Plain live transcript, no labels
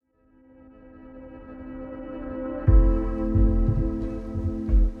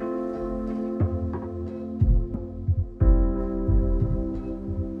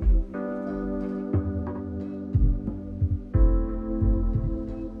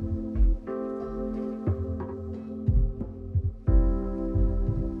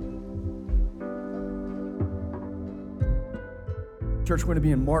Church, we're going to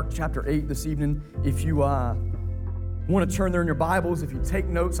be in Mark chapter 8 this evening. If you want to turn there in your Bibles, if you take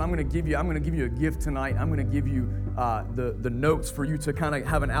notes, I'm going to give you a gift tonight. I'm going to give you the notes for you to kind of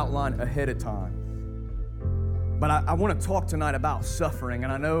have an outline ahead of time. But I want to talk tonight about suffering,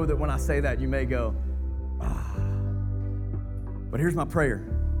 and I know that when I say that, you may go, But here's my prayer.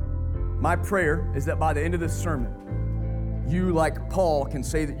 My prayer is that by the end of this sermon, you, like Paul, can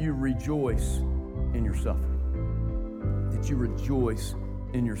say that you rejoice in your suffering. That you rejoice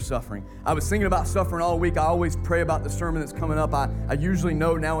in your suffering. I was thinking about suffering all week. I always pray about the sermon that's coming up. I usually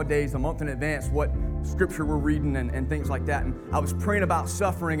know nowadays a month in advance what scripture we're reading and things like that. And I was praying about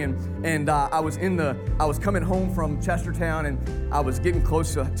suffering, and I was coming home from Chestertown, and I was getting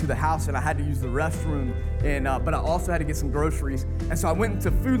close to the house, and I had to use the restroom, and but I also had to get some groceries. And so I went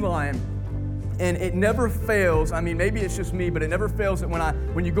into Food Lion. And it never fails. I mean, maybe it's just me, but it never fails that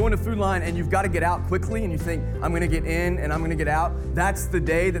when you go into Food Lion and you've got to get out quickly and you think, I'm going to get in and I'm going to get out, that's the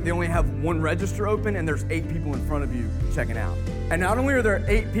day that they only have one register open and there's 8 people in front of you checking out. And not only are there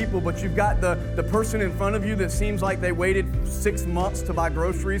 8 people, but you've got the person in front of you that seems like they waited 6 months to buy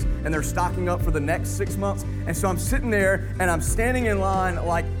groceries and they're stocking up for the next 6 months. And so I'm sitting there and I'm standing in line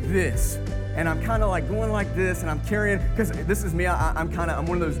like this. And I'm kind of like going like this, and I'm carrying, because this is me, I'm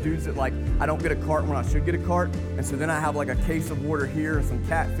one of those dudes that like, I don't get a cart when I should get a cart. And so then I have like a case of water here and some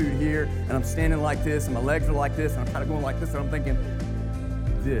cat food here, and I'm standing like this, and my legs are like this, and I'm kind of going like this, and I'm thinking,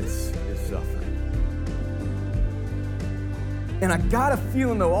 this is suffering. And I got a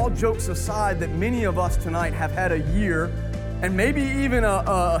feeling, though, all jokes aside, that many of us tonight have had a year, and maybe even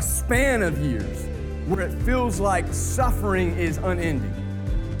a span of years, where it feels like suffering is unending.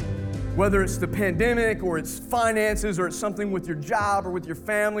 Whether it's the pandemic or it's finances or it's something with your job or with your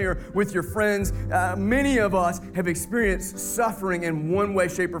family or with your friends, many of us have experienced suffering in one way,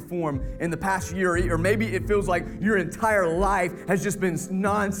 shape, or form in the past year, or maybe it feels like your entire life has just been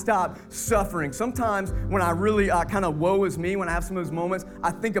nonstop suffering. Sometimes when I really kind of woe is me, when I have some of those moments,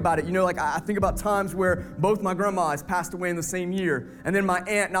 I think about it. You know, like I think about times where both my grandmas passed away in the same year, and then my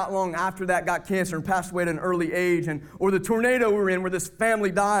aunt not long after that got cancer and passed away at an early age, or the tornado we were in where this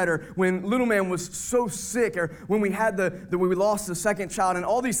family died, or when little man was so sick, or when we had we lost the second child, and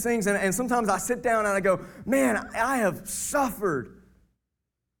all these things, and sometimes I sit down and I go, man, I have suffered.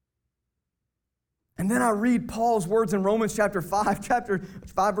 And then I read Paul's words in Romans chapter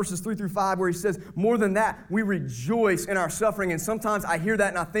 5 verses 3 through 5, where he says, more than that, we rejoice in our suffering. And sometimes I hear that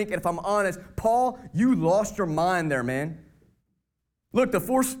and I think, and if I'm honest, Paul, you lost your mind there, man. Look, the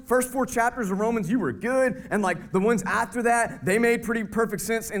first 4 chapters of Romans, you were good, and like the ones after that, they made pretty perfect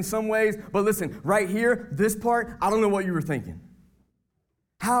sense in some ways. But listen, right here, this part, I don't know what you were thinking.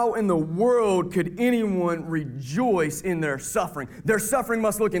 How in the world could anyone rejoice in their suffering? Their suffering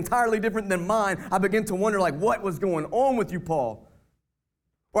must look entirely different than mine. I begin to wonder, like, what was going on with you, Paul?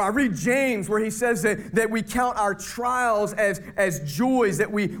 Or I read James where he says that we count our trials as joys,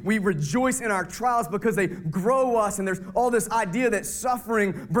 that we rejoice in our trials because they grow us, and there's all this idea that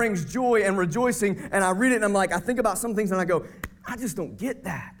suffering brings joy and rejoicing, and I read it and I'm like, I think about some things and I go, I just don't get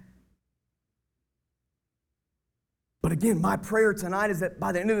that. But again, my prayer tonight is that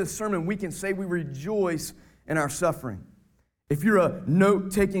by the end of this sermon, we can say we rejoice in our suffering. If you're a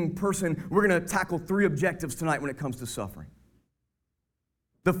note-taking person, we're going to tackle 3 objectives tonight when it comes to suffering.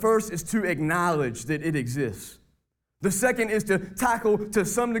 The first is to acknowledge that it exists. The second is to tackle, to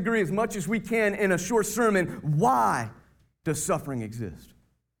some degree, as much as we can in a short sermon, why does suffering exist?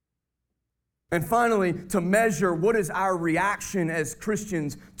 And finally, to measure what is our reaction as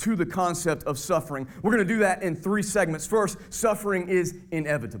Christians to the concept of suffering. We're going to do that in 3 segments. First, suffering is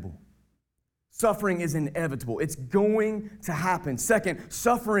inevitable. Suffering is inevitable. It's going to happen. Second,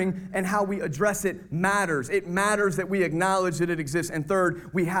 suffering and how we address it matters. It matters that we acknowledge that it exists. And third,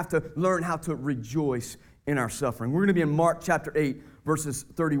 we have to learn how to rejoice in our suffering. We're going to be in Mark chapter 8, verses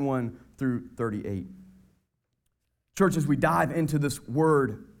 31 through 38. Church, as we dive into this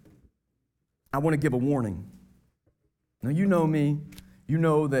word, I want to give a warning. Now, you know me. You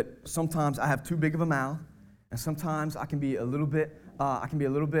know that sometimes I have too big of a mouth, and sometimes I can be a little bit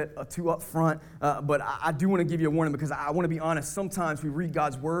too upfront, but I do want to give you a warning because I want to be honest. Sometimes we read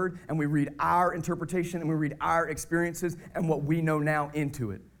God's word and we read our interpretation and we read our experiences and what we know now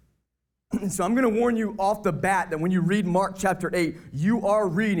into it. So I'm going to warn you off the bat that when you read Mark chapter 8, you are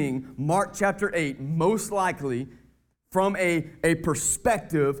reading Mark chapter 8 most likely from a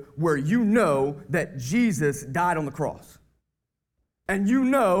perspective where you know that Jesus died on the cross. And you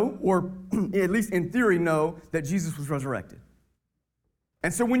know, or at least in theory know, that Jesus was resurrected.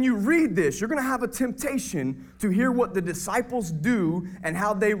 And so when you read this, you're going to have a temptation to hear what the disciples do and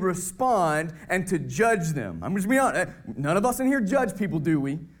how they respond and to judge them. I'm just being honest. None of us in here judge people, do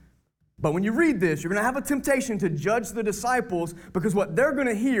we? But when you read this, you're going to have a temptation to judge the disciples because what they're going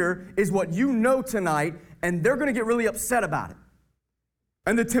to hear is what you know tonight, and they're going to get really upset about it.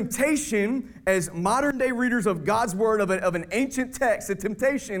 And the temptation, as modern-day readers of God's Word, of an ancient text, the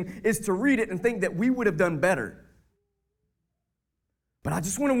temptation is to read it and think that we would have done better. But I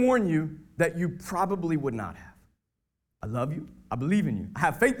just want to warn you that you probably would not have. I love you. I believe in you. I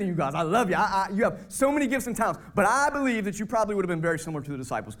have faith in you guys. I love you. You have so many gifts and talents. But I believe that you probably would have been very similar to the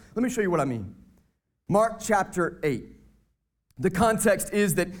disciples. Let me show you what I mean. Mark chapter 8. The context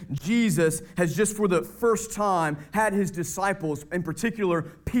is that Jesus has just for the first time had his disciples, in particular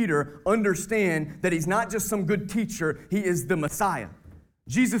Peter, understand that he's not just some good teacher, he is the Messiah.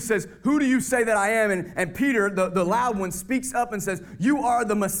 Jesus says, "Who do you say that I am?" And Peter, the loud one, speaks up and says, "You are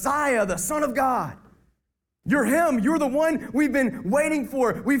the Messiah, the Son of God. You're him. You're the one we've been waiting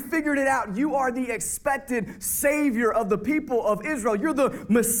for. We've figured it out. You are the expected Savior of the people of Israel. You're the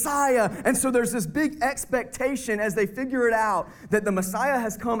Messiah." And so there's this big expectation as they figure it out that the Messiah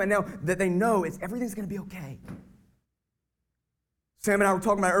has come, and now that they know everything's going to be okay. Sam and I were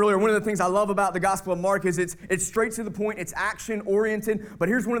talking about earlier, one of the things I love about the Gospel of Mark is it's straight to the point, it's action-oriented, but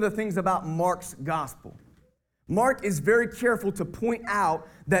here's one of the things about Mark's Gospel. Mark is very careful to point out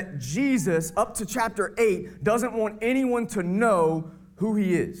that Jesus, up to chapter 8, doesn't want anyone to know who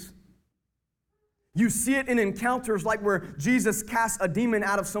he is. You see it in encounters like where Jesus casts a demon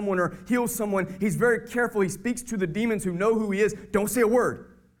out of someone or heals someone. He's very careful. He speaks to the demons who know who he is. Don't say a word.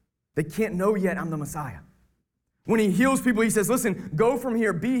 They can't know yet I'm the Messiah. When he heals people, he says, "Listen, go from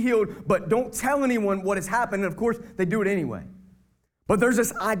here, be healed, but don't tell anyone what has happened." And of course, they do it anyway. But there's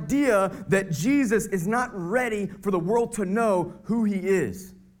this idea that Jesus is not ready for the world to know who he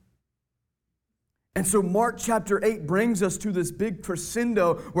is. And so Mark chapter 8 brings us to this big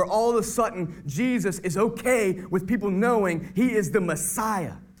crescendo where all of a sudden Jesus is okay with people knowing he is the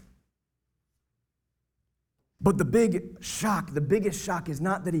Messiah. But the biggest shock is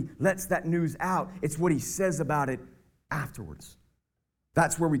not that he lets that news out, it's what he says about it afterwards.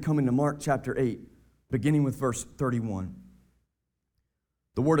 That's where we come into Mark chapter 8, beginning with verse 31.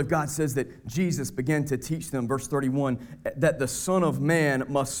 The Word of God says that Jesus began to teach them, verse 31, that the Son of Man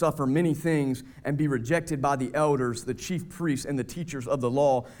must suffer many things and be rejected by the elders, the chief priests, and the teachers of the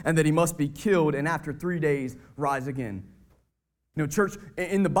law, and that he must be killed and after 3 days rise again. You know, church,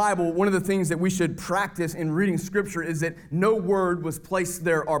 in the Bible, one of the things that we should practice in reading Scripture is that no word was placed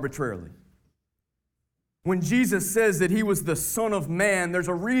there arbitrarily. When Jesus says that he was the Son of Man, there's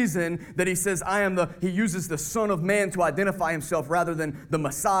a reason that he says, he uses the Son of Man to identify himself rather than the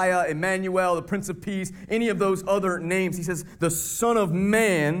Messiah, Emmanuel, the Prince of Peace, any of those other names. He says, the Son of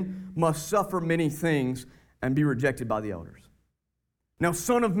Man must suffer many things and be rejected by the elders. Now,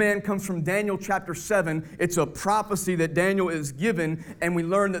 Son of Man comes from Daniel chapter 7. It's a prophecy that Daniel is given, and we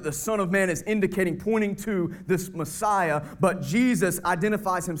learn that the Son of Man is pointing to this Messiah, but Jesus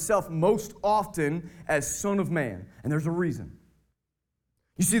identifies himself most often as Son of Man, and there's a reason.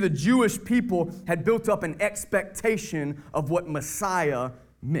 You see, the Jewish people had built up an expectation of what Messiah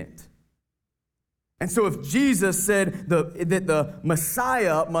meant. And so if Jesus said that the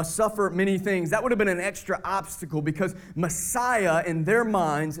Messiah must suffer many things, that would have been an extra obstacle because Messiah in their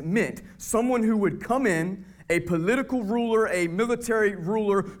minds meant someone who would come in, a political ruler, a military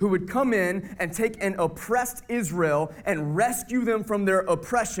ruler who would come in and take an oppressed Israel and rescue them from their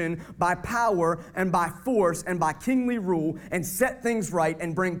oppression by power and by force and by kingly rule and set things right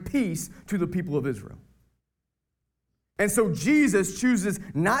and bring peace to the people of Israel. And so Jesus chooses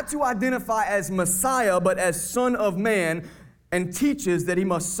not to identify as Messiah, but as Son of Man, and teaches that he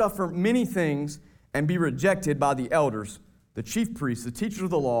must suffer many things and be rejected by the elders, the chief priests, the teachers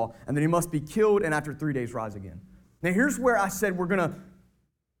of the law, and that he must be killed and after 3 days rise again. Now here's where I said we're going to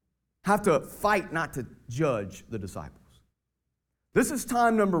have to fight not to judge the disciples. This is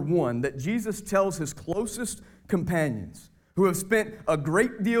time number one that Jesus tells his closest companions, who have spent a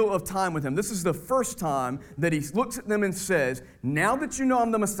great deal of time with him. This is the first time that he looks at them and says, now that you know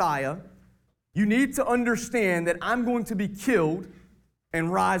I'm the Messiah, you need to understand that I'm going to be killed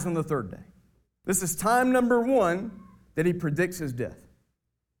and rise on the third day. This is time number one that he predicts his death.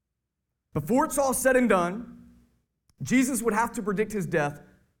 Before it's all said and done, Jesus would have to predict his death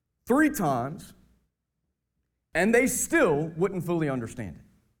 3 times, and they still wouldn't fully understand it.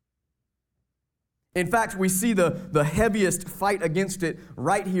 In fact, we see the heaviest fight against it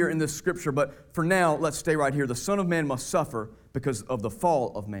right here in this scripture, but for now, let's stay right here. The Son of Man must suffer because of the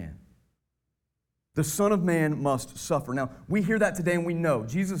fall of man. The Son of Man must suffer. Now, we hear that today and we know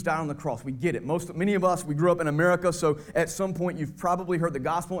Jesus died on the cross. We get it. Many of us, we grew up in America, so at some point you've probably heard the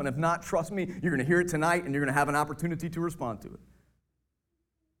gospel, and if not, trust me, you're going to hear it tonight and you're going to have an opportunity to respond to it.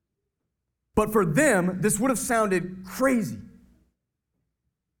 But for them, this would have sounded crazy.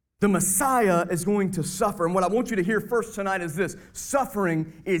 The Messiah is going to suffer. And what I want you to hear first tonight is this: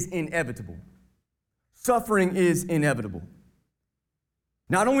 suffering is inevitable. Suffering is inevitable.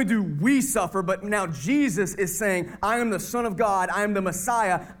 Not only do we suffer, but now Jesus is saying, I am the Son of God, I am the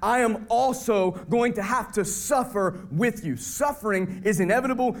Messiah, I am also going to have to suffer with you. Suffering is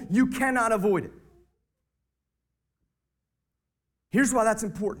inevitable. You cannot avoid it. Here's why that's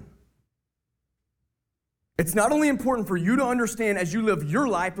important. It's not only important for you to understand as you live your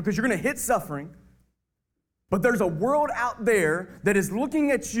life, because you're going to hit suffering, but there's a world out there that is looking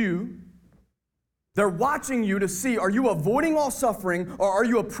at you. They're watching you to see, are you avoiding all suffering or are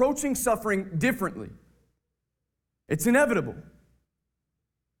you approaching suffering differently? It's inevitable.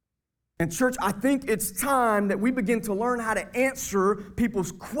 And church, I think it's time that we begin to learn how to answer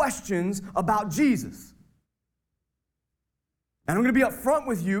people's questions about Jesus. And I'm going to be upfront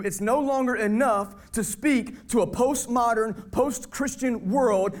with you, it's no longer enough to speak to a postmodern, post-Christian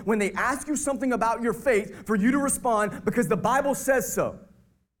world when they ask you something about your faith for you to respond because the Bible says so.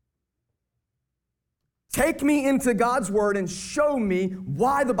 Take me into God's word and show me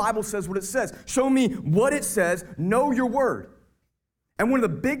why the Bible says what it says. Show me what it says. Know your word. And one of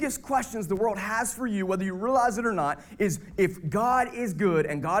the biggest questions the world has for you, whether you realize it or not, is if God is good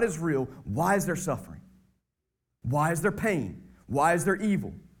and God is real, why is there suffering? Why is there pain? Why is there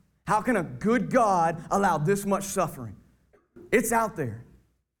evil? How can a good God allow this much suffering? It's out there.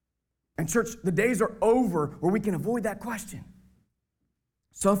 And church, the days are over where we can avoid that question.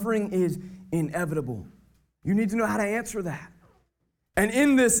 Suffering is inevitable. You need to know how to answer that. And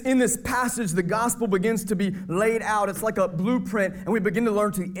in this passage, the gospel begins to be laid out. It's like a blueprint, and we begin to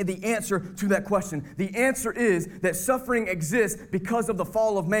learn the answer to that question. The answer is that suffering exists because of the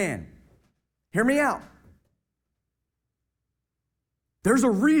fall of man. Hear me out. There's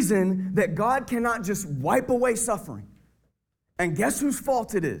a reason that God cannot just wipe away suffering. And guess whose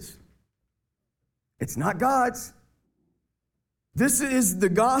fault it is? It's not God's. This is the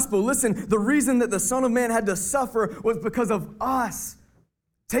gospel. Listen, the reason that the Son of Man had to suffer was because of us.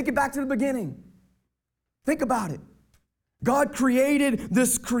 Take it back to the beginning. Think about it. God created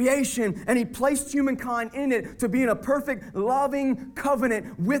this creation, and He placed humankind in it to be in a perfect, loving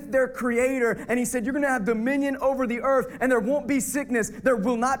covenant with their Creator. And He said, you're going to have dominion over the earth, and there won't be sickness, there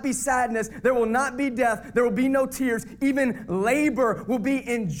will not be sadness, there will not be death, there will be no tears. Even labor will be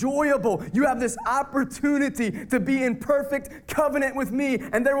enjoyable. You have this opportunity to be in perfect covenant with me,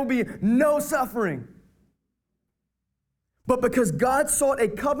 and there will be no suffering. But because God sought a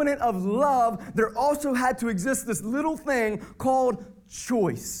covenant of love, there also had to exist this little thing called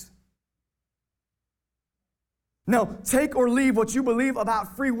choice. Now, take or leave what you believe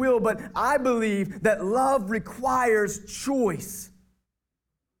about free will, but I believe that love requires choice.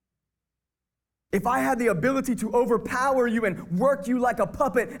 If I had the ability to overpower you and work you like a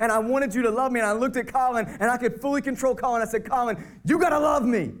puppet, and I wanted you to love me, and I looked at Colin, and I could fully control Colin, I said, Colin, you got to love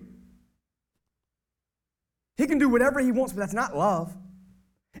me. He can do whatever He wants, but that's not love.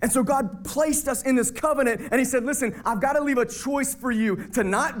 And so God placed us in this covenant, and He said, listen, I've got to leave a choice for you to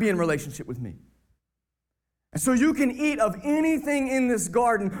not be in relationship with me. And so you can eat of anything in this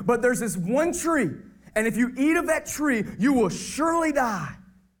garden, but there's this one tree, and if you eat of that tree, you will surely die.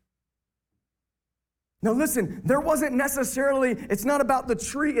 Now listen, there wasn't necessarily, it's not about the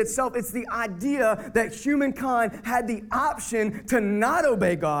tree itself, it's the idea that humankind had the option to not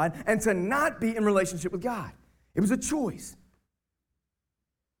obey God and to not be in relationship with God. It was a choice.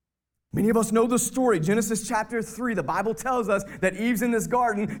 Many of us know the story. Genesis chapter 3, the Bible tells us that Eve's in this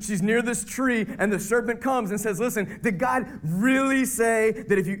garden, she's near this tree, and the serpent comes and says, listen, did God really say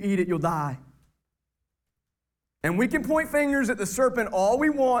that if you eat it, you'll die? And we can point fingers at the serpent all we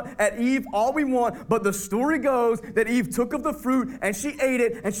want, at Eve all we want, but the story goes that Eve took of the fruit and she ate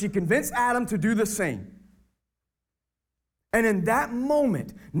it and she convinced Adam to do the same. And in that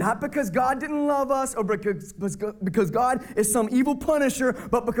moment, not because God didn't love us or because God is some evil punisher,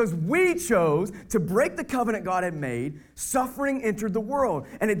 but because we chose to break the covenant God had made, suffering entered the world.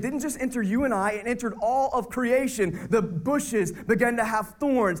 And it didn't just enter you and I, it entered all of creation. The bushes began to have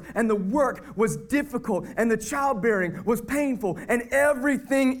thorns, and the work was difficult, and the childbearing was painful, and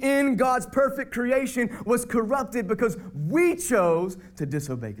everything in God's perfect creation was corrupted because we chose to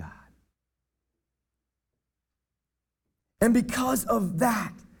disobey God. And because of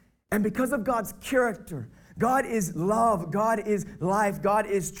that, and because of God's character, God is love. God is life. God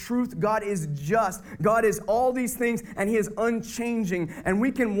is truth. God is just. God is all these things, and He is unchanging. And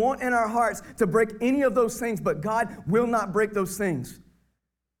we can want in our hearts to break any of those things, but God will not break those things.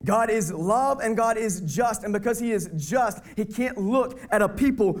 God is love and God is just. And because He is just, He can't look at a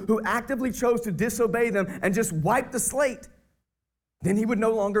people who actively chose to disobey them and just wipe the slate. Then He would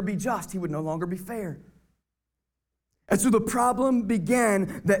no longer be just. He would no longer be fair. And so the problem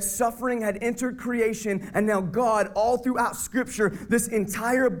began that suffering had entered creation, and now God, all throughout Scripture, this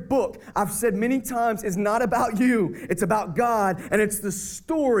entire book, I've said many times, is not about you. It's about God, and it's the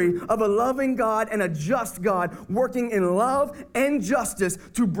story of a loving God and a just God working in love and justice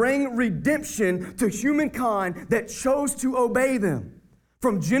to bring redemption to humankind that chose to obey them.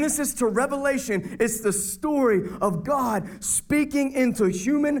 From Genesis to Revelation, it's the story of God speaking into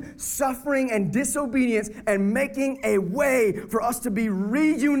human suffering and disobedience and making a way for us to be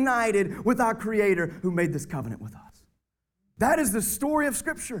reunited with our Creator who made this covenant with us. That is the story of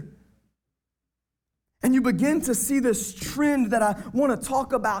Scripture. And you begin to see this trend that I want to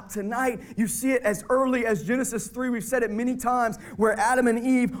talk about tonight. You see it as early as Genesis 3. We've said it many times, where Adam and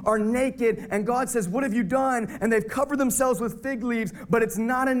Eve are naked and God says, "What have you done?" And they've covered themselves with fig leaves, but it's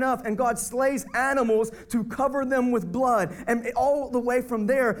not enough. And God slays animals to cover them with blood. And all the way from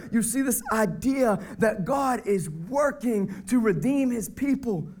there, you see this idea that God is working to redeem His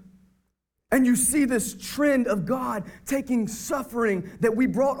people. And you see this trend of God taking suffering that we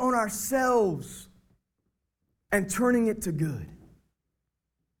brought on ourselves and turning it to good.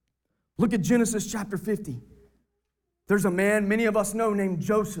 Look at Genesis chapter 50. There's a man many of us know named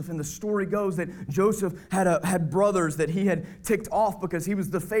Joseph, and the story goes that Joseph had brothers that he had ticked off because he was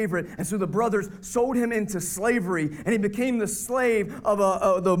the favorite, and so the brothers sold him into slavery, and he became the slave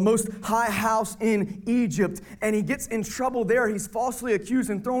of the most high house in Egypt, and he gets in trouble there. He's falsely accused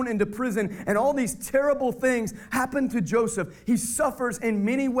and thrown into prison, and all these terrible things happen to Joseph. He suffers in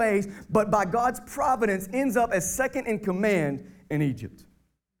many ways, but by God's providence ends up as second in command in Egypt.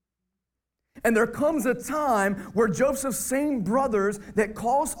 And there comes a time where Joseph's same brothers that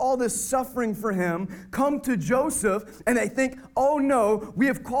caused all this suffering for him come to Joseph and they think, "Oh no, we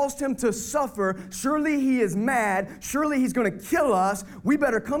have caused him to suffer. Surely he is mad. Surely he's going to kill us. We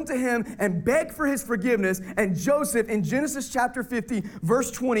better come to him and beg for his forgiveness." And Joseph in Genesis chapter 50,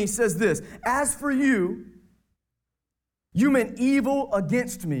 verse 20 says this, "As for you, you meant evil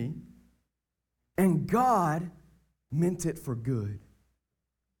against me, and God meant it for good.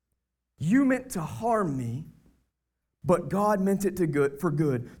 You meant to harm me, but God meant it for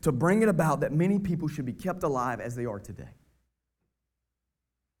good, to bring it about that many people should be kept alive as they are today."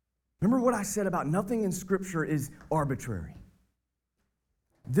 Remember what I said about nothing in Scripture is arbitrary.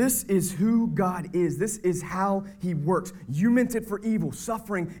 This is who God is. This is how He works. You meant it for evil.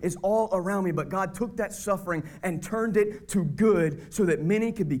 Suffering is all around me, but God took that suffering and turned it to good so that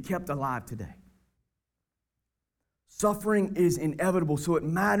many could be kept alive today. Suffering is inevitable, so it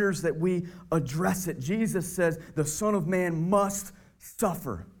matters that we address it. Jesus says the Son of Man must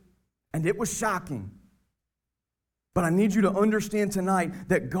suffer. And it was shocking. But I need you to understand tonight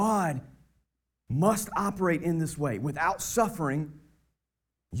that God must operate in this way. Without suffering,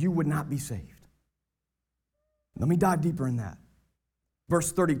 you would not be saved. Let me dive deeper in that.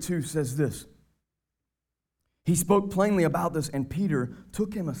 Verse 32 says this. He spoke plainly about this, and Peter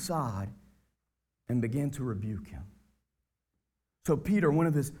took him aside and began to rebuke him. So Peter, one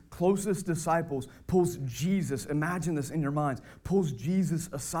of his closest disciples, pulls Jesus, imagine this in your minds, pulls Jesus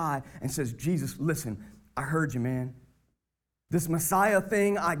aside and says, "Jesus, listen, I heard you, man. This Messiah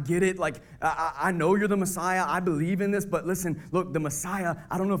thing, I get it. Like, I know you're the Messiah. I believe in this. But listen, look, the Messiah,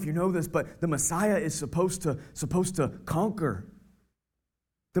 I don't know if you know this, but the Messiah is supposed to conquer.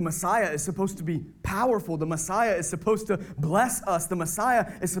 The Messiah is supposed to be powerful. The Messiah is supposed to bless us. The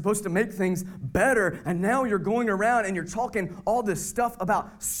Messiah is supposed to make things better. And now you're going around and you're talking all this stuff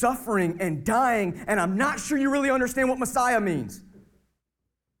about suffering and dying, and I'm not sure you really understand what Messiah means."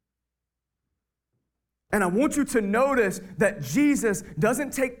 And I want you to notice that Jesus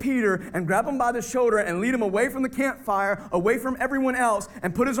doesn't take Peter and grab him by the shoulder and lead him away from the campfire, away from everyone else,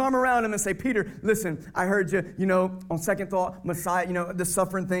 and put his arm around him and say, "Peter, listen, I heard you, on second thought, Messiah, the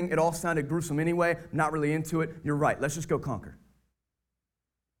suffering thing, it all sounded gruesome anyway. I'm not really into it. You're right. Let's just go conquer."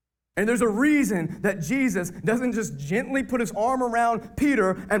 And there's a reason that Jesus doesn't just gently put his arm around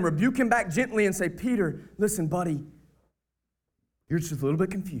Peter and rebuke him back gently and say, "Peter, listen, buddy, you're just a little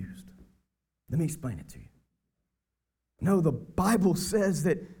bit confused. Let me explain it to you." No, the Bible says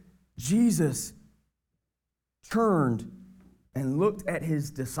that Jesus turned and looked at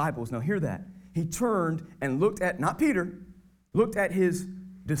his disciples. Now hear that. He turned and looked at, not Peter, looked at his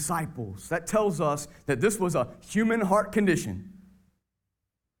disciples. That tells us that this was a human heart condition.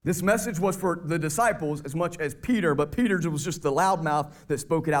 This message was for the disciples as much as Peter, but Peter was just the loudmouth that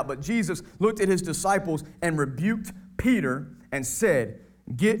spoke it out. But Jesus looked at his disciples and rebuked Peter and said,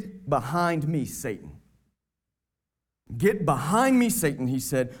 "Get behind me, Satan." "Get behind me, Satan," he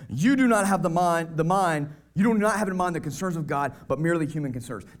said. "You do not have you do not have in mind the concerns of God, but merely human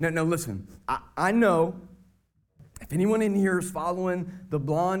concerns." Now listen, I know if anyone in here is following the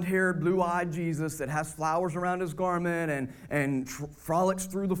blonde-haired, blue-eyed Jesus that has flowers around his garment and frolics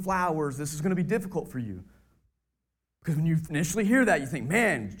through the flowers, this is going to be difficult for you. Because when you initially hear that, you think,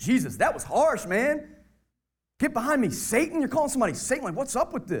 man, Jesus, that was harsh, man. Get behind me, Satan. You're calling somebody Satan. Like, what's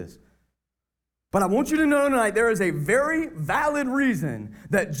up with this? But I want you to know tonight there is a very valid reason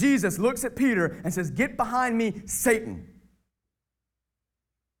that Jesus looks at Peter and says, "Get behind me, Satan."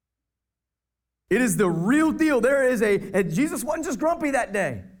 It is the real deal. Jesus wasn't just grumpy that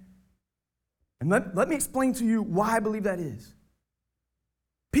day. And let me explain to you why I believe that is.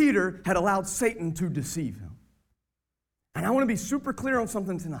 Peter had allowed Satan to deceive him. And I want to be super clear on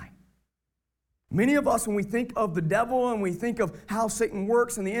something tonight. Many of us, when we think of the devil and we think of how Satan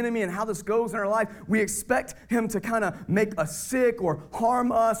works and the enemy and how this goes in our life, we expect him to kind of make us sick or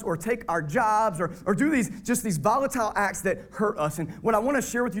harm us or take our jobs or do these volatile acts that hurt us. And what I want to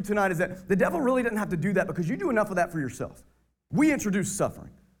share with you tonight is that the devil really doesn't have to do that because you do enough of that for yourself. We introduce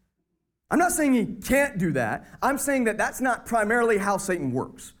suffering. I'm not saying he can't do that. I'm saying that that's not primarily how Satan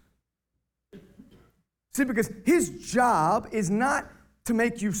works. See, because his job is not to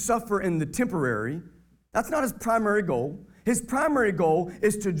make you suffer in the temporary. That's not his primary goal. His primary goal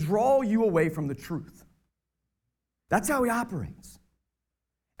is to draw you away from the truth. That's how he operates.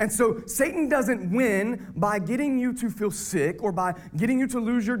 And so Satan doesn't win by getting you to feel sick or by getting you to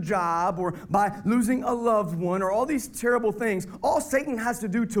lose your job or by losing a loved one or all these terrible things. All Satan has to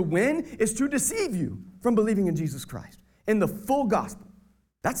do to win is to deceive you from believing in Jesus Christ, in the full gospel.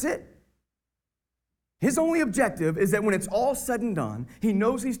 That's it. His only objective is that when it's all said and done, he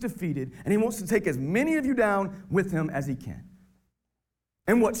knows he's defeated, and he wants to take as many of you down with him as he can.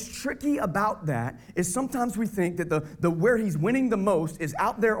 And what's tricky about that is sometimes we think that the where he's winning the most is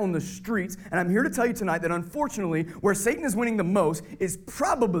out there on the streets, and I'm here to tell you tonight that unfortunately, where Satan is winning the most is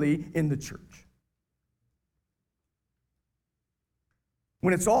probably in the church.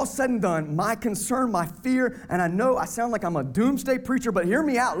 When it's all said and done, my concern, my fear, and I know I sound like I'm a doomsday preacher, but hear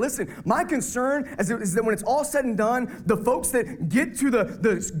me out. Listen, my concern is that when it's all said and done, the folks that get to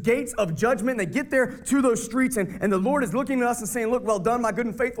the gates of judgment, they get there to those streets, and the Lord is looking at us and saying, "Look, well done, my good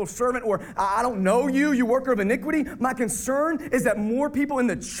and faithful servant," or "I don't know you, you worker of iniquity." My concern is that more people in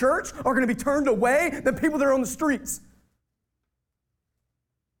the church are going to be turned away than people that are on the streets.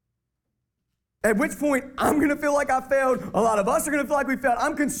 At which point, I'm going to feel like I failed. A lot of us are going to feel like we failed.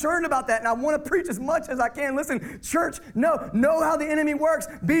 I'm concerned about that, and I want to preach as much as I can. Listen, church, know how the enemy works.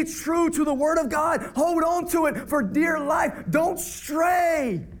 Be true to the Word of God. Hold on to it for dear life. Don't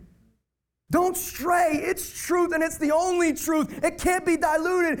stray. Don't stray. It's truth, and it's the only truth. It can't be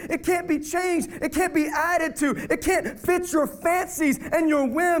diluted. It can't be changed. It can't be added to. It can't fit your fancies and your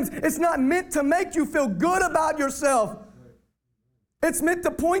whims. It's not meant to make you feel good about yourself. It's meant to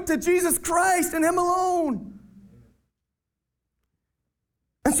point to Jesus Christ and Him alone.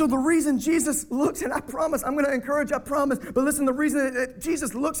 And so the reason Jesus looks, and I promise, I'm going to encourage you, I promise, but listen, the reason that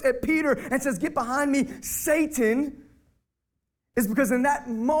Jesus looks at Peter and says, "Get behind me, Satan," is because in that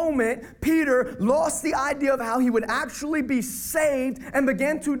moment, Peter lost the idea of how he would actually be saved and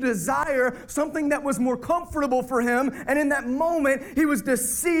began to desire something that was more comfortable for him. And in that moment, he was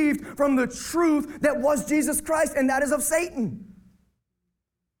deceived from the truth that was Jesus Christ, and that is of Satan.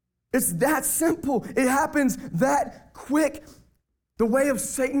 It's that simple. It happens that quick. The way of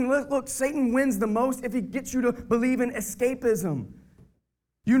Satan, look, Satan wins the most if he gets you to believe in escapism.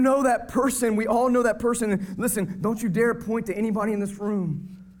 You know that person. We all know that person. And listen, don't you dare point to anybody in this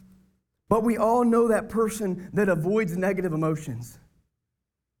room. But we all know that person that avoids negative emotions.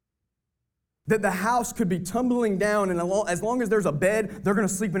 That the house could be tumbling down, and as long as there's a bed, they're going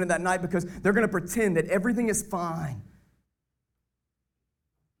to sleep in it that night because they're going to pretend that everything is fine.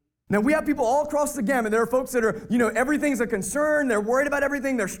 Now, we have people all across the gamut. There are folks that are, everything's a concern. They're worried about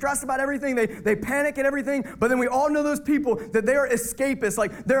everything. They're stressed about everything. They panic at everything. But then we all know those people that they are escapists.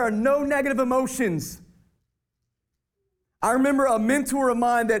 Like, there are no negative emotions. I remember a mentor of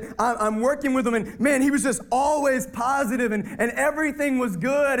mine that I'm working with him, and man, he was just always positive, and everything was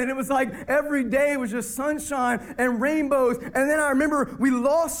good, and it was like every day was just sunshine and rainbows. And then I remember we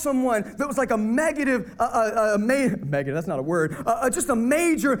lost someone that was like a negative, that's not a word, just a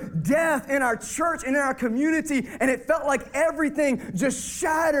major death in our church and in our community, and it felt like everything just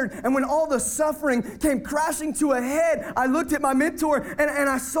shattered. And when all the suffering came crashing to a head, I looked at my mentor, and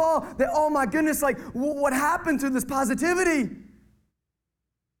I saw that, oh my goodness, like what happened to this positivity? And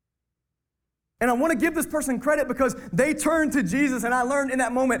I want to give this person credit because they turned to Jesus, and I learned in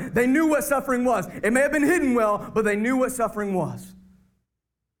that moment they knew what suffering was. It may have been hidden well, but they knew what suffering was.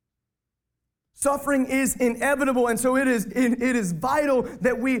 Suffering is inevitable, and so it is vital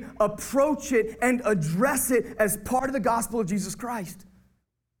that we approach it and address it as part of the gospel of Jesus Christ.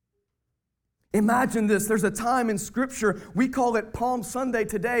 Imagine this. There's a time in Scripture, we call it Palm Sunday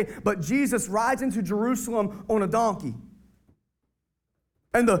today, but Jesus rides into Jerusalem on a donkey.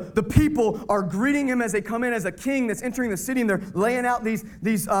 And the people are greeting him as they come in as a king that's entering the city, and they're laying out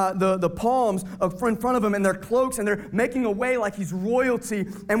the palms in front of him and their cloaks, and they're making a way like he's royalty.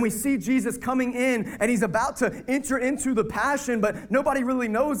 And we see Jesus coming in, and he's about to enter into the passion, but nobody really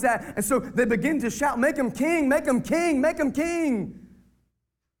knows that. And so they begin to shout, "Make him king, make him king, make him king."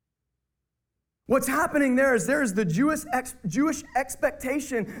 What's happening there is the Jewish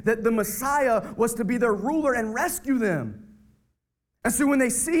expectation that the Messiah was to be their ruler and rescue them. And so when they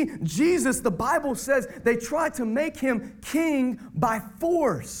see Jesus, the Bible says they try to make him king by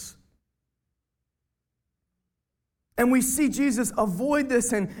force. And we see Jesus avoid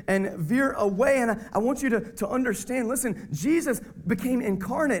this and veer away. And I want you to understand, listen, Jesus became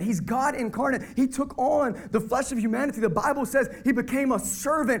incarnate. He's God incarnate. He took on the flesh of humanity. The Bible says he became a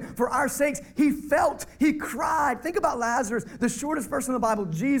servant for our sakes. He felt, he cried. Think about Lazarus, the shortest verse in the Bible.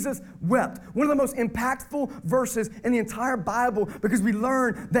 Jesus wept. One of the most impactful verses in the entire Bible, because we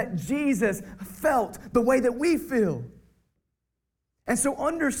learn that Jesus felt the way that we feel. And so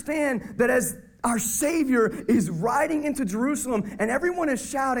understand that as our Savior is riding into Jerusalem, and everyone is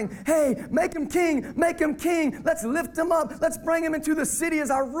shouting, "Hey, make him king, make him king. Let's lift him up. Let's bring him into the city as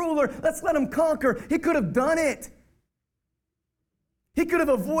our ruler. Let's let him conquer." He could have done it. He could have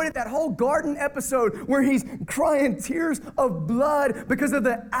avoided that whole garden episode where he's crying tears of blood because of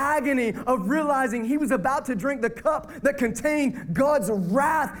the agony of realizing he was about to drink the cup that contained God's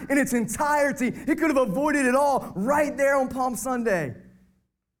wrath in its entirety. He could have avoided it all right there on Palm Sunday.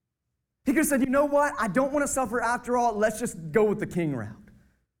 He could have said, "You know what? I don't want to suffer after all. Let's just go with the king route."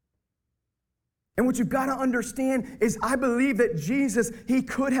 And what you've got to understand is I believe that Jesus, he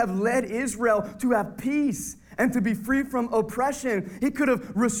could have led Israel to have peace and to be free from oppression. He could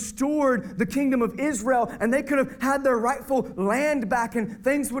have restored the kingdom of Israel, and they could have had their rightful land back, and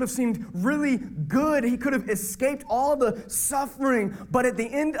things would have seemed really good. He could have escaped all the suffering. But at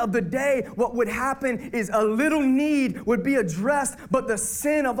the end of the day, what would happen is a little need would be addressed, but the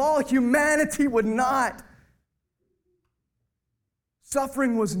sin of all humanity would not.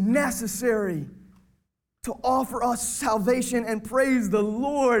 Suffering was necessary to offer us salvation, and praise the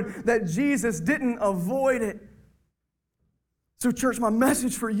Lord that Jesus didn't avoid it. So, church, my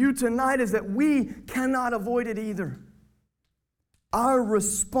message for you tonight is that we cannot avoid it either. Our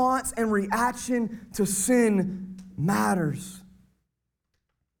response and reaction to sin matters.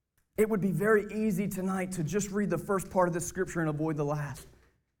 It would be very easy tonight to just read the first part of this scripture and avoid the last,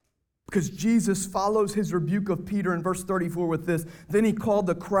 because Jesus follows his rebuke of Peter in verse 34 with this: "Then he called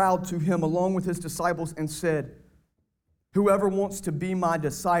the crowd to him along with his disciples and said, 'Whoever wants to be my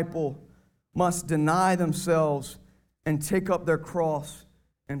disciple must deny themselves and take up their cross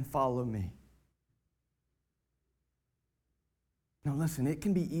and follow me.'" Now listen, it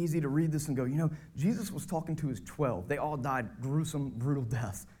can be easy to read this and go, Jesus was talking to his 12. They all died gruesome, brutal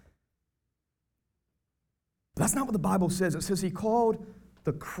deaths. But that's not what the Bible says. It says he called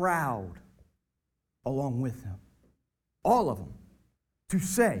the crowd along with him, all of them, to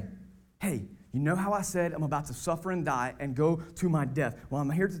say, "Hey, you know how I said I'm about to suffer and die and go to my death? Well, I'm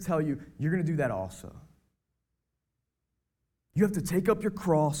here to tell you, you're going to do that also. You have to take up your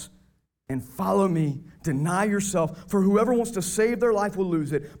cross and follow me. Deny yourself. For whoever wants to save their life will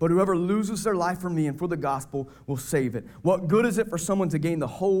lose it, but whoever loses their life for me and for the gospel will save it. What good is it for someone to gain the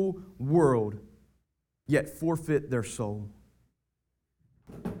whole world, yet forfeit their soul?"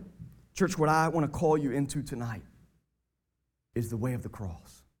 Church, what I want to call you into tonight is the way of the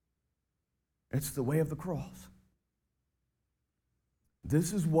cross. It's the way of the cross.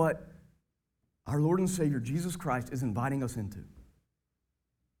 This is what our Lord and Savior, Jesus Christ, is inviting us into.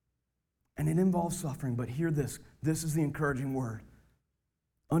 And it involves suffering, but hear this. This is the encouraging word.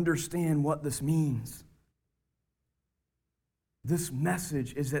 Understand what this means. This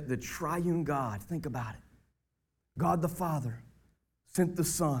message is that the triune God, think about it, God the Father sent the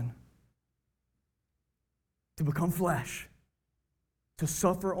Son to become flesh, to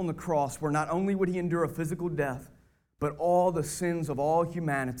suffer on the cross, where not only would he endure a physical death, but all the sins of all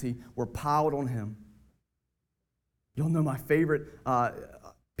humanity were piled on him. You'll know my favorite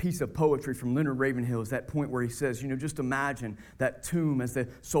piece of poetry from Leonard Ravenhill is that point where he says, just imagine that tomb as the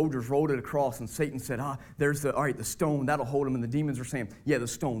soldiers rolled it across and Satan said, there's the stone, that'll hold him. And the demons are saying, yeah, the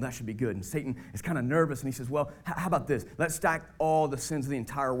stone, that should be good. And Satan is kind of nervous and he says, well, how about this? Let's stack all the sins of the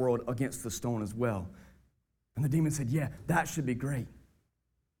entire world against the stone as well. And the demon said, yeah, that should be great.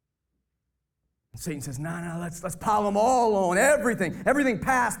 And Satan says, no, let's pile them all on, everything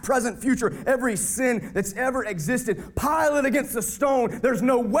past, present, future, every sin that's ever existed, pile it against the stone. There's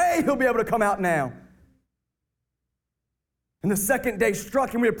no way he'll be able to come out now. And the second day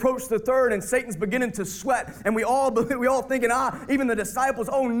struck, and we approached the third, and Satan's beginning to sweat, and we all thinking, even the disciples,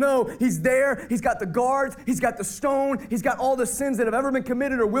 oh no, he's there, he's got the guards, he's got the stone, he's got all the sins that have ever been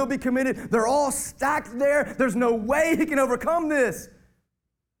committed or will be committed. They're all stacked there. There's no way he can overcome this.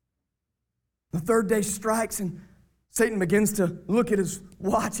 The third day strikes, and Satan begins to look at his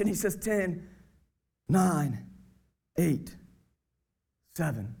watch, and he says, 10, 9, 8,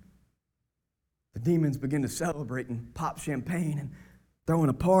 7. The demons begin to celebrate and pop champagne and throwing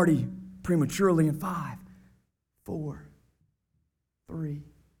a party prematurely in 5, 4, 3,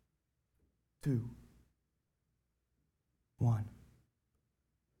 2, 1.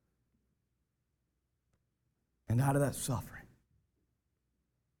 And out of that suffering,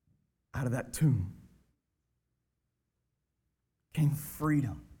 out of that tomb came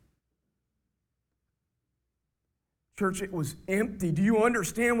freedom. Church, it was empty. Do you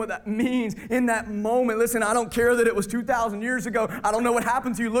understand what that means in that moment? Listen, I don't care that it was 2,000 years ago. I don't know what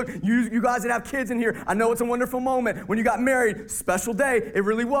happened to you. Look, you guys that have kids in here, I know it's a wonderful moment. When you got married, special day, it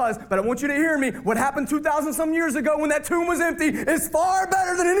really was. But I want you to hear me. What happened 2,000 some years ago when that tomb was empty is far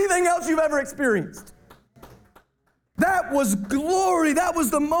better than anything else you've ever experienced. That was glory. That was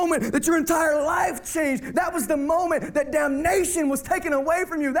the moment that your entire life changed. That was the moment that damnation was taken away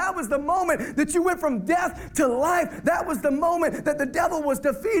from you. That was the moment that you went from death to life. That was the moment that the devil was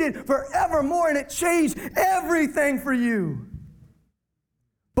defeated forevermore, and it changed everything for you.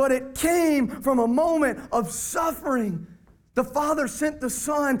 But it came from a moment of suffering. The Father sent the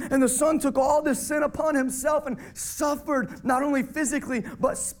Son, and the Son took all this sin upon himself and suffered not only physically,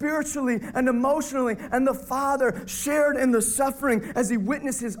 but spiritually and emotionally. And the Father shared in the suffering as he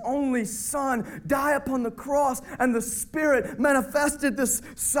witnessed his only Son die upon the cross. And the Spirit manifested this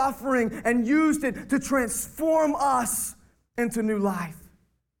suffering and used it to transform us into new life.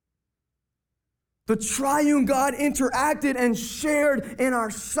 The triune God interacted and shared in our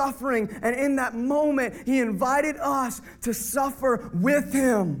suffering. And in that moment, he invited us to suffer with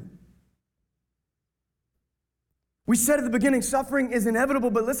him. We said at the beginning, suffering is inevitable,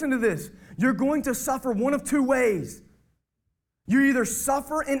 but listen to this. You're going to suffer one of two ways. You either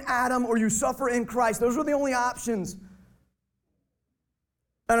suffer in Adam or you suffer in Christ. Those are the only options.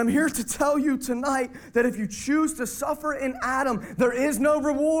 And I'm here to tell you tonight that if you choose to suffer in Adam, there is no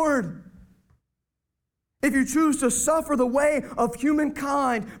reward. If you choose to suffer the way of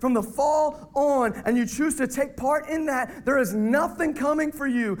humankind from the fall on, and you choose to take part in that, there is nothing coming for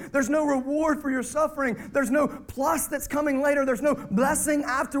you. There's no reward for your suffering. There's no plus that's coming later. There's no blessing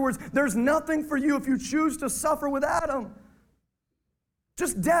afterwards. There's nothing for you if you choose to suffer with Adam.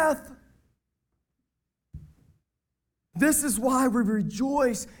 Just death. This is why we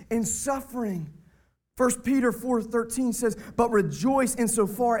rejoice in suffering. 1 Peter 4:13 says, but rejoice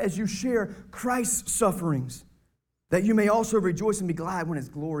insofar as you share Christ's sufferings, that you may also rejoice and be glad when his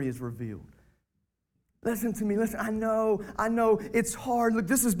glory is revealed. Listen to me. Listen, I know it's hard. Look,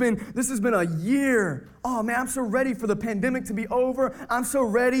 this has been a year. Oh man, I'm so ready for the pandemic to be over. I'm so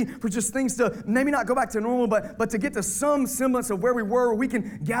ready for just things to maybe not go back to normal, but to get to some semblance of where we were, where we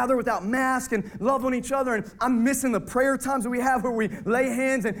can gather without masks and love on each other. And I'm missing the prayer times that we have where we lay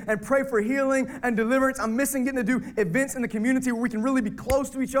hands and pray for healing and deliverance. I'm missing getting to do events in the community where we can really be close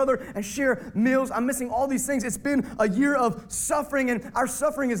to each other and share meals. I'm missing all these things. It's been a year of suffering, and our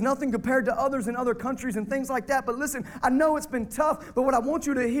suffering is nothing compared to others in other countries and things like that. But listen, I know it's been tough, but what I want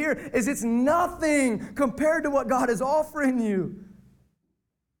you to hear is it's nothing compared to what God is offering you.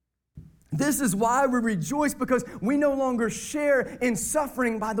 This is why we rejoice, because we no longer share in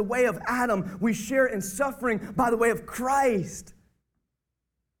suffering by the way of Adam. We share in suffering by the way of Christ.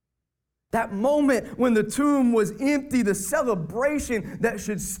 That moment when the tomb was empty, the celebration that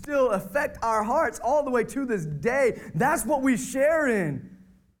should still affect our hearts all the way to this day, that's what we share in.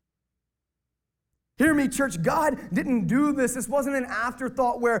 Hear me, church. God didn't do this. This wasn't an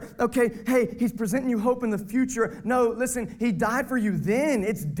afterthought where, okay, hey, he's presenting you hope in the future. No, listen, he died for you then.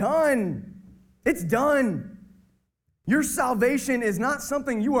 It's done. It's done. Your salvation is not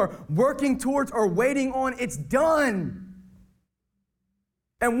something you are working towards or waiting on. It's done.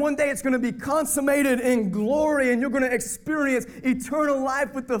 And one day it's going to be consummated in glory, and you're going to experience eternal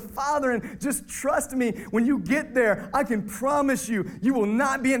life with the Father. And just trust me, when you get there, I can promise you, you will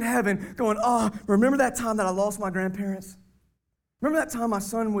not be in heaven going, oh, remember that time that I lost my grandparents? Remember that time my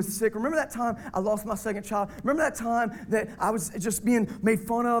son was sick? Remember that time I lost my second child? Remember that time that I was just being made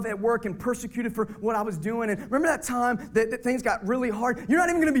fun of at work and persecuted for what I was doing? And remember that time that things got really hard? You're not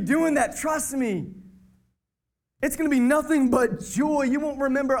even going to be doing that, trust me. It's going to be nothing but joy. You won't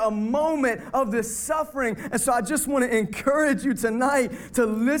remember a moment of this suffering. And so I just want to encourage you tonight to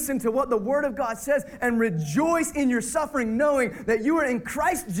listen to what the Word of God says and rejoice in your suffering, knowing that you are in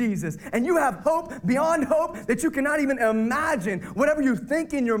Christ Jesus and you have hope beyond hope that you cannot even imagine. Whatever you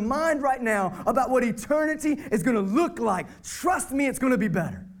think in your mind right now about what eternity is going to look like, trust me, it's going to be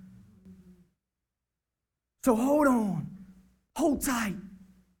better. So hold on, hold tight,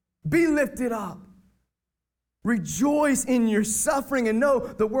 be lifted up. Rejoice in your suffering and know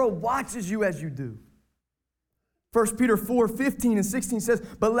the world watches you as you do. 1 Peter 4:15 and 16 says,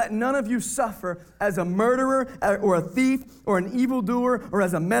 but let none of you suffer as a murderer or a thief or an evildoer or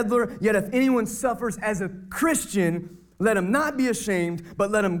as a meddler. Yet if anyone suffers as a Christian, let him not be ashamed, but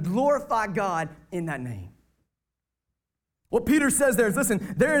let him glorify God in that name. What Peter says there is,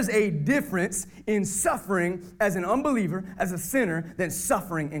 listen, there is a difference in suffering as an unbeliever, as a sinner, than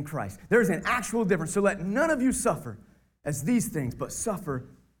suffering in Christ. There is an actual difference. So let none of you suffer as these things, but suffer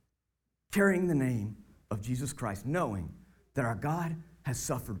carrying the name of Jesus Christ, knowing that our God has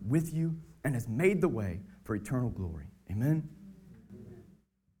suffered with you and has made the way for eternal glory. Amen?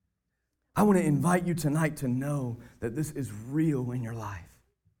 I want to invite you tonight to know that this is real in your life.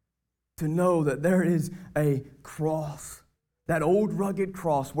 To know that there is a cross, that old rugged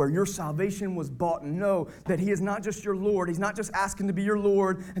cross where your salvation was bought, and know that he is not just your Lord. He's not just asking to be your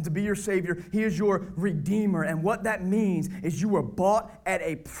Lord and to be your Savior. He is your Redeemer. And what that means is you were bought at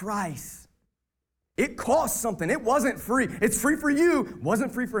a price. It cost something. It wasn't free. It's free for you. It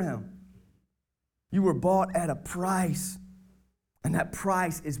wasn't free for him. You were bought at a price. And that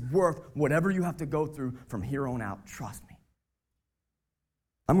price is worth whatever you have to go through from here on out. Trust me.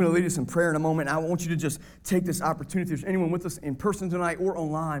 I'm going to lead us in prayer in a moment. I want you to just take this opportunity. If there's anyone with us in person tonight or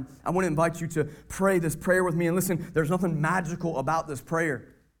online, I want to invite you to pray this prayer with me. And listen, there's nothing magical about this prayer.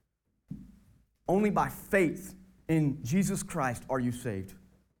 Only by faith in Jesus Christ are you saved.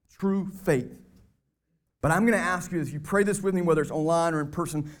 True faith. But I'm going to ask you, if you pray this with me, whether it's online or in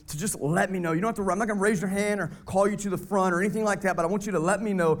person, to just let me know. You don't have to, I'm not going to raise your hand or call you to the front or anything like that, but I want you to let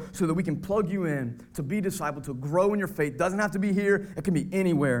me know so that we can plug you in to be discipled, to grow in your faith. Doesn't have to be here. It can be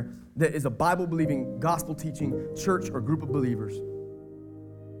anywhere that is a Bible-believing, gospel-teaching church or group of believers.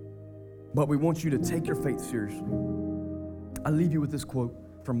 But we want you to take your faith seriously. I leave you with this quote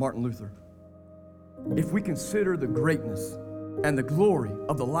from Martin Luther. If we consider the greatness and the glory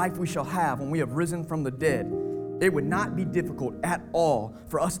of the life we shall have when we have risen from the dead, it would not be difficult at all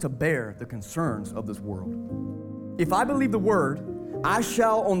for us to bear the concerns of this world. If I believe the word, I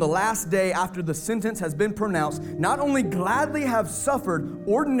shall on the last day after the sentence has been pronounced, not only gladly have suffered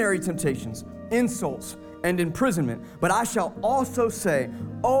ordinary temptations, insults, and imprisonment, but I shall also say,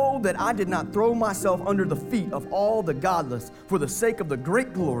 oh, that I did not throw myself under the feet of all the godless for the sake of the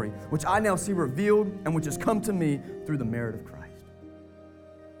great glory which I now see revealed and which has come to me through the merit of Christ.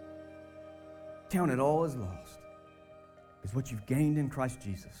 Count it all as lost, because what you've gained in Christ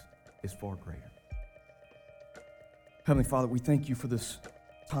Jesus is far greater. Heavenly Father, we thank you for this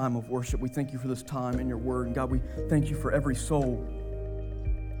time of worship. We thank you for this time in your word. And God, we thank you for every soul,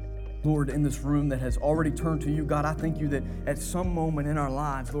 Lord, in this room that has already turned to you. God, I thank you that at some moment in our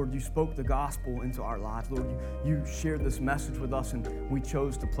lives, Lord, you spoke the gospel into our lives. Lord, you shared this message with us, and we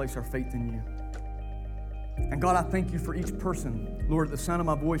chose to place our faith in you. And God, I thank you for each person, Lord, at the sound of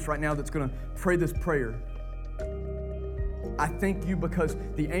my voice right now that's going to pray this prayer. I thank you because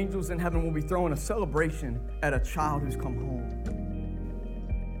the angels in heaven will be throwing a celebration at a child who's come home.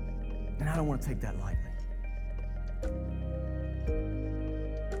 And I don't want to take that lightly.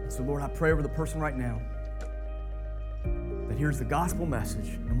 So, Lord, I pray over the person right now that hears the gospel message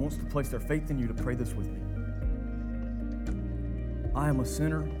and wants to place their faith in you to pray this with me. I am a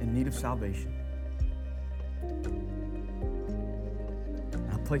sinner in need of salvation.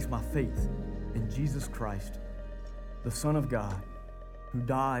 And I place my faith in Jesus Christ, the Son of God, who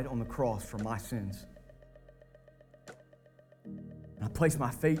died on the cross for my sins. And I place my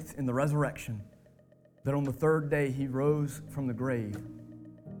faith in the resurrection that on the third day he rose from the grave,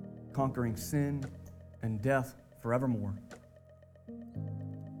 conquering sin and death forevermore.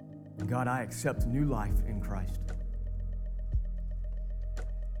 And God, I accept new life in Christ.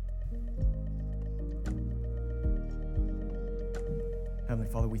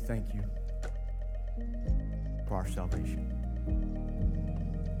 Heavenly Father, we thank you for our salvation.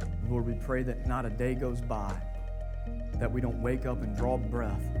 Lord, we pray that not a day goes by that we don't wake up and draw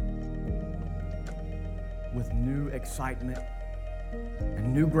breath with new excitement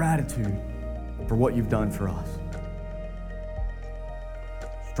and new gratitude for what you've done for us.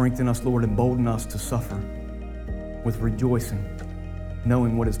 Strengthen us, Lord, and embolden us to suffer with rejoicing,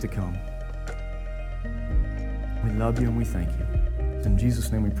 knowing what is to come. We love you and we thank you. It's in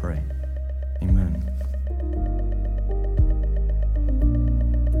Jesus' name we pray. Amen.